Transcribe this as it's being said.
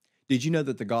Did you know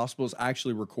that the Gospels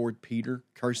actually record Peter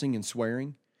cursing and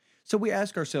swearing? So we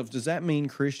ask ourselves, does that mean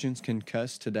Christians can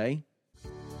cuss today?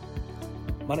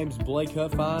 My name is Blake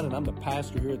Huffine, and I'm the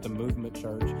pastor here at the Movement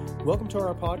Church. Welcome to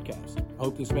our podcast. I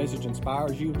hope this message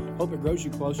inspires you. Hope it grows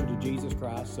you closer to Jesus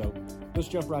Christ. So let's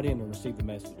jump right in and receive the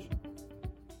message.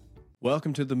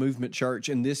 Welcome to the Movement Church.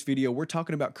 In this video, we're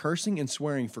talking about cursing and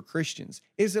swearing for Christians.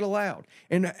 Is it allowed?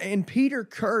 And Peter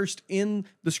cursed in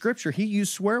the scripture. He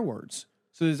used swear words.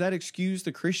 So does that excuse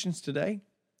the Christians today?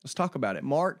 Let's talk about it.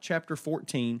 Mark chapter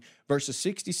 14, verses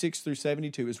 66 through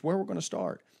 72 is where we're going to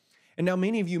start. And now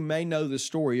many of you may know the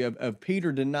story of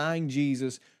Peter denying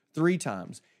Jesus 3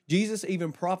 times. Jesus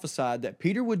even prophesied that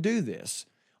Peter would do this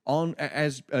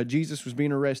as Jesus was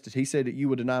being arrested. He said that you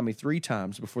will deny me 3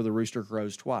 times before the rooster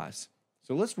crows twice.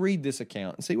 So let's read this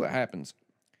account and see what happens.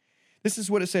 This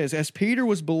is what it says. As Peter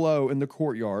was below in the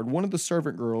courtyard, one of the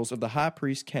servant girls of the high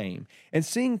priest came, and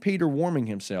seeing Peter warming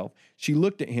himself, she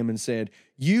looked at him and said,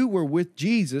 "You were with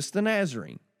Jesus the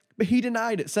Nazarene." But he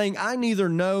denied it, saying, "I neither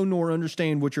know nor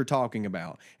understand what you're talking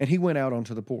about." And he went out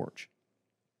onto the porch.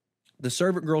 The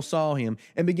servant girl saw him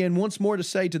and began once more to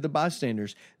say to the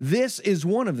bystanders, "This is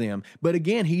one of them." But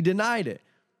again he denied it.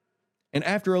 And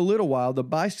after a little while, the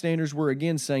bystanders were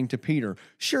again saying to Peter,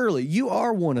 "Surely you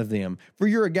are one of them, for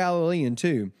you're a Galilean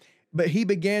too." But he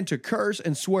began to curse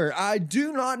and swear, "I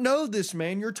do not know this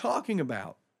man you're talking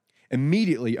about."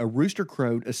 Immediately a rooster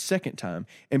crowed a second time,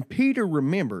 and Peter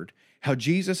remembered how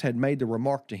Jesus had made the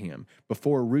remark to him,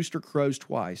 "Before a rooster crows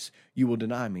twice, you will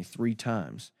deny me 3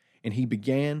 times." And he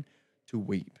began to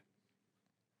weep.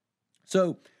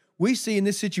 So we see in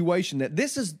this situation that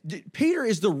Peter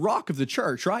is the rock of the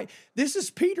church, right? This is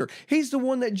Peter. He's the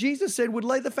one that Jesus said would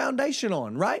lay the foundation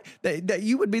on, right? That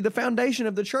you would be the foundation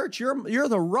of the church. You're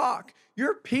the rock.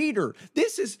 You're Peter.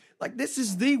 This is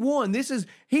the one.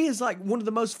 He is like one of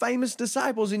the most famous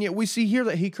disciples, and yet we see here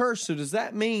that he cursed. So does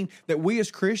that mean that we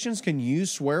as Christians can use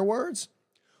swear words?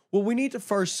 Well, we need to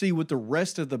first see what the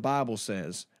rest of the Bible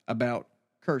says about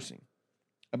cursing,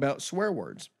 about swear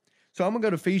words. So I'm going to go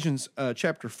to Ephesians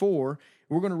chapter 4.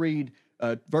 We're going to read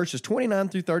verses 29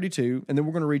 through 32, and then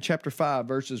we're going to read chapter 5,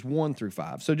 verses 1 through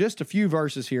 5. So just a few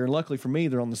verses here, and luckily for me,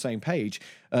 they're on the same page.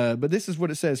 But this is what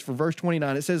it says for verse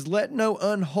 29. It says, "Let no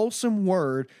unwholesome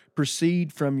word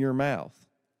proceed from your mouth."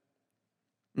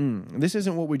 This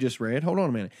isn't what we just read. Hold on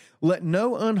a minute. "Let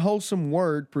no unwholesome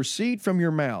word proceed from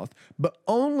your mouth, but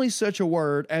only such a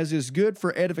word as is good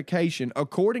for edification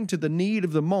according to the need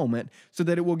of the moment, so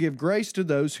that it will give grace to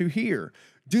those who hear.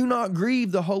 Do not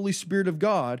grieve the Holy Spirit of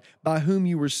God, by whom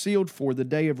you were sealed for the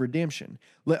day of redemption.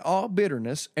 Let all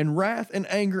bitterness and wrath and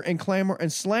anger and clamor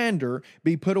and slander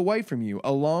be put away from you,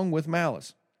 along with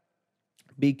malice.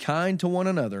 Be kind to one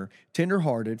another,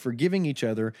 tender-hearted, forgiving each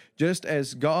other, just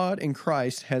as God in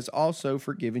Christ has also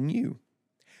forgiven you.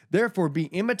 Therefore, be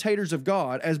imitators of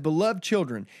God as beloved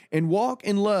children, and walk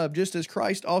in love just as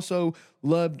Christ also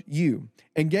loved you,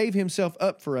 and gave himself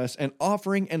up for us, an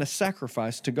offering and a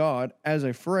sacrifice to God as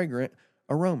a fragrant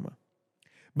aroma.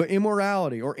 But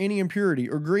immorality or any impurity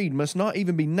or greed must not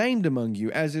even be named among you,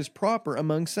 as is proper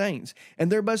among saints. And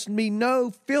there must be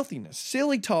no filthiness,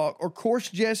 silly talk, or coarse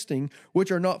jesting, which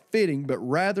are not fitting, but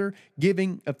rather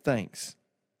giving of thanks.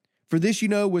 For this you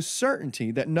know with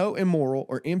certainty, that no immoral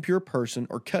or impure person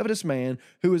or covetous man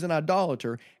who is an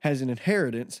idolater has an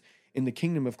inheritance in the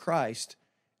kingdom of Christ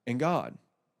and God."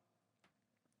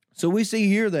 So we see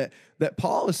here that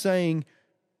Paul is saying,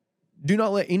 do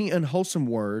not let any unwholesome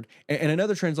word, and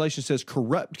another translation says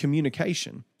corrupt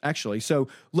communication, actually. So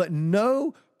let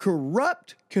no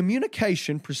corrupt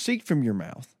communication proceed from your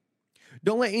mouth.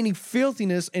 Don't let any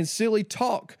filthiness and silly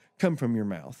talk come from your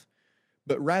mouth,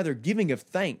 but rather giving of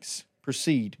thanks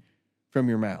proceed from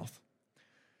your mouth.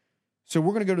 So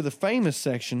we're going to go to the famous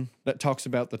section that talks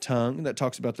about the tongue, that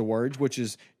talks about the words, which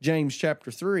is James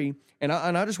chapter 3. And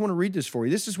I just want to read this for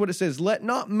you. This is what it says. "Let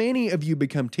not many of you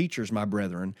become teachers, my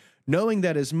brethren, knowing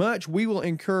that as much we will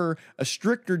incur a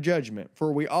stricter judgment,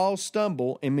 for we all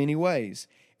stumble in many ways.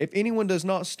 If anyone does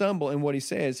not stumble in what he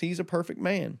says, he's a perfect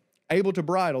man, able to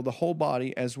bridle the whole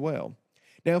body as well.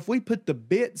 Now, if we put the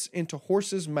bits into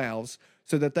horses' mouths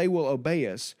so that they will obey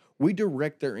us, we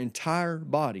direct their entire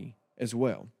body as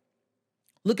well.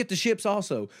 Look at the ships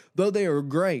also. Though they are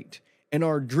great and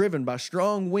are driven by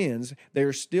strong winds, they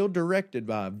are still directed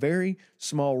by a very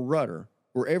small rudder,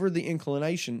 wherever the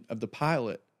inclination of the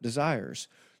pilot desires.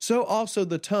 So also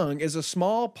the tongue is a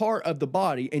small part of the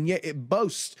body, and yet it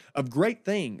boasts of great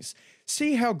things.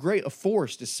 See how great a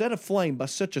forest is set aflame by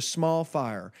such a small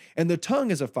fire. And the tongue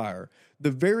is a fire,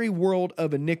 the very world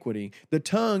of iniquity. The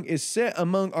tongue is set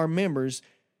among our members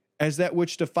as that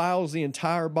which defiles the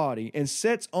entire body and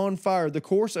sets on fire the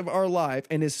course of our life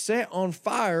and is set on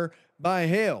fire by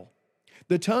hell.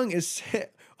 The tongue is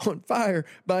set on fire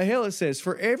by hell, it says,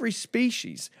 for every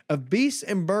species of beasts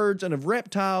and birds and of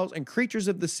reptiles and creatures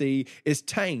of the sea is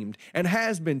tamed and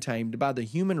has been tamed by the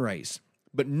human race.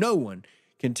 But no one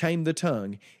can tame the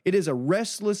tongue. It is a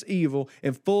restless evil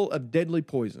and full of deadly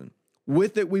poison.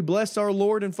 With it we bless our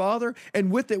Lord and Father,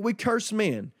 and with it we curse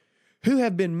men, who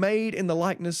have been made in the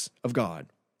likeness of God.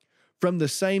 From the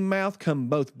same mouth come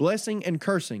both blessing and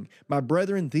cursing. My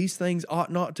brethren, these things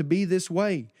ought not to be this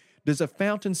way. Does a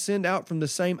fountain send out from the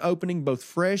same opening both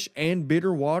fresh and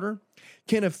bitter water?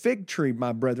 Can a fig tree,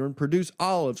 my brethren, produce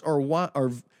olives,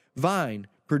 or vine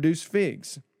produce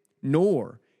figs?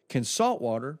 Nor can salt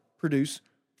water produce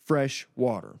fresh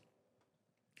water.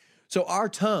 So our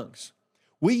tongues,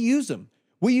 we use them.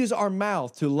 We use our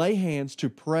mouth to lay hands,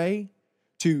 to pray,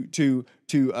 to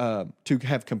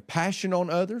have compassion on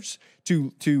others,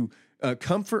 to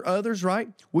comfort others, right?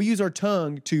 We use our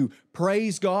tongue to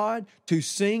praise God, to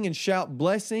sing and shout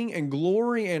blessing and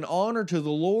glory and honor to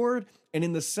the Lord. And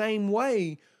in the same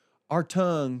way, our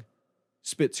tongue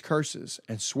spits curses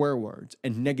and swear words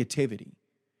and negativity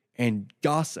and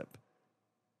gossip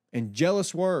and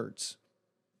jealous words.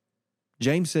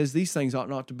 James says these things ought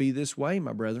not to be this way,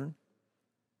 my brethren.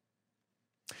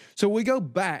 So we go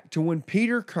back to when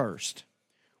Peter cursed.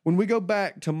 When we go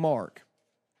back to Mark,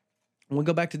 when we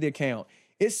go back to the account,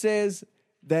 it says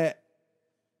that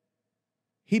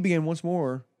he began once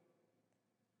more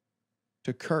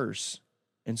to curse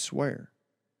and swear.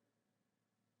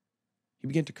 He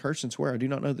began to curse and swear, I do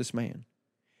not know this man.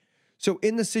 So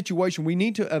in the situation, we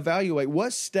need to evaluate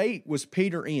what state was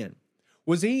Peter in.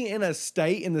 Was he in a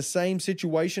state in the same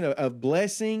situation of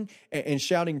blessing and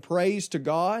shouting praise to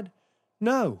God?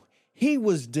 No, he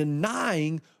was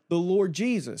denying the Lord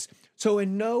Jesus. So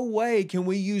in no way can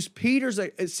we use Peter's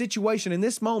situation in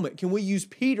this moment, can we use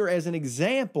Peter as an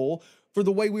example for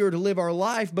the way we are to live our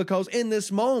life, because in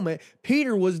this moment,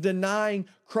 Peter was denying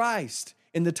Christ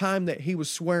in the time that he was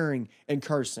swearing and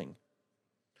cursing.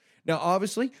 Now,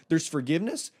 obviously, there's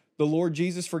forgiveness. The Lord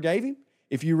Jesus forgave him.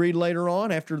 If you read later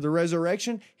on after the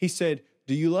resurrection, he said,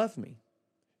 do you love me?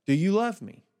 Do you love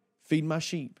me? Feed my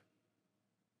sheep.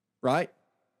 Right?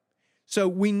 So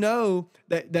we know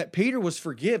that Peter was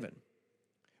forgiven.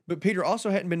 But Peter also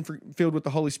hadn't been filled with the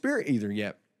Holy Spirit either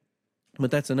yet.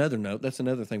 But that's another note. That's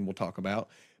another thing we'll talk about.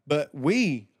 But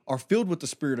we are filled with the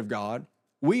Spirit of God.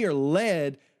 We are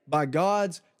led by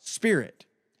God's Spirit.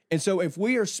 And so if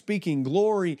we are speaking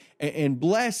glory and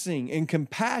blessing and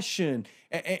compassion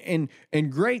and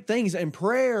great things and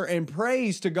prayer and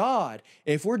praise to God,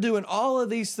 if we're doing all of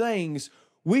these things,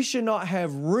 we should not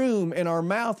have room in our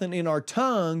mouth and in our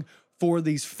tongue for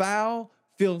these foul,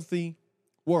 filthy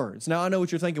words. Now, I know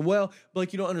what you're thinking. Well,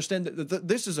 Blake, you don't understand that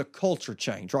this is a culture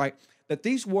change, right? That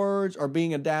these words are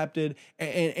being adapted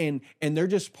and they're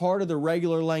just part of the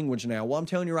regular language now. Well, I'm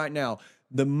telling you right now,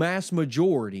 the mass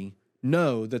majority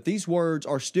know that these words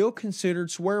are still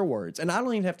considered swear words. And I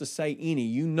don't even have to say any.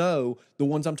 You know the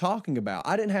ones I'm talking about.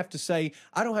 I don't have to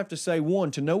say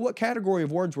one to know what category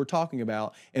of words we're talking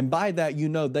about. And by that, you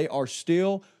know they are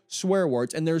still swear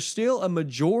words. And there's still a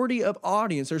majority of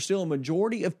audience, there's still a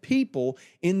majority of people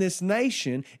in this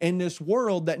nation, in this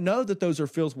world, that know that those are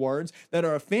filth words, that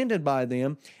are offended by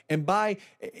them. And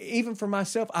even for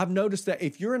myself, I've noticed that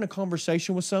if you're in a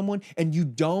conversation with someone and you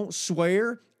don't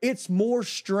swear, it's more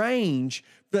strange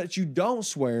that you don't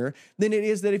swear than it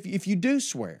is that if you do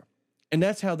swear. And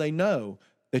that's how they know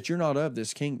that you're not of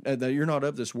this that you're not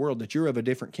of this world, that you're of a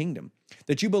different kingdom,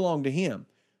 that you belong to Him.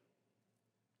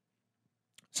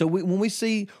 So when we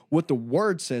see what the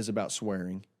Word says about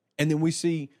swearing, and then we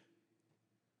see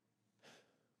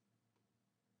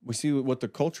what the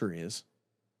culture is,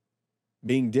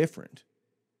 being different.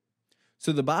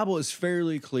 So the Bible is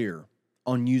fairly clear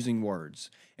on using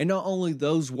words. And not only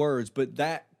those words, but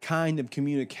that kind of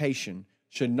communication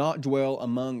should not dwell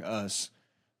among us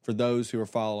for those who are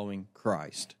following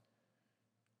Christ.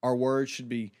 Our words should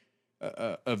be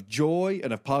of joy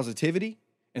and of positivity,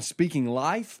 and speaking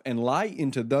life and light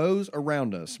into those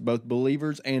around us, both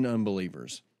believers and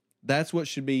unbelievers. That's what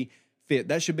should be fit.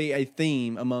 That should be a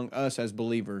theme among us as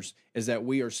believers, is that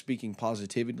we are speaking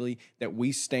positively, that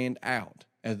we stand out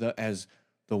as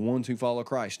the ones who follow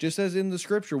Christ. Just as in the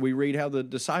scripture, we read how the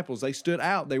disciples, they stood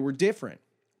out. They were different.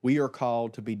 We are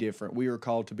called to be different. We are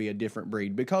called to be a different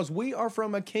breed because we are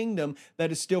from a kingdom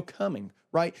that is still coming,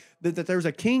 right? That there's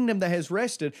a kingdom that has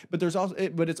rested, but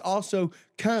it's also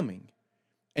coming.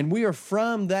 And we are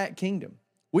from that kingdom.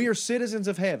 We are citizens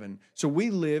of heaven, so we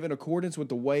live in accordance with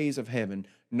the ways of heaven,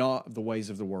 not the ways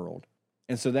of the world.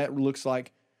 And so that looks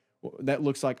like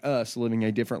us living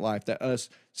a different life, that us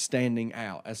standing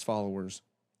out as followers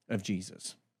of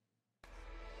Jesus.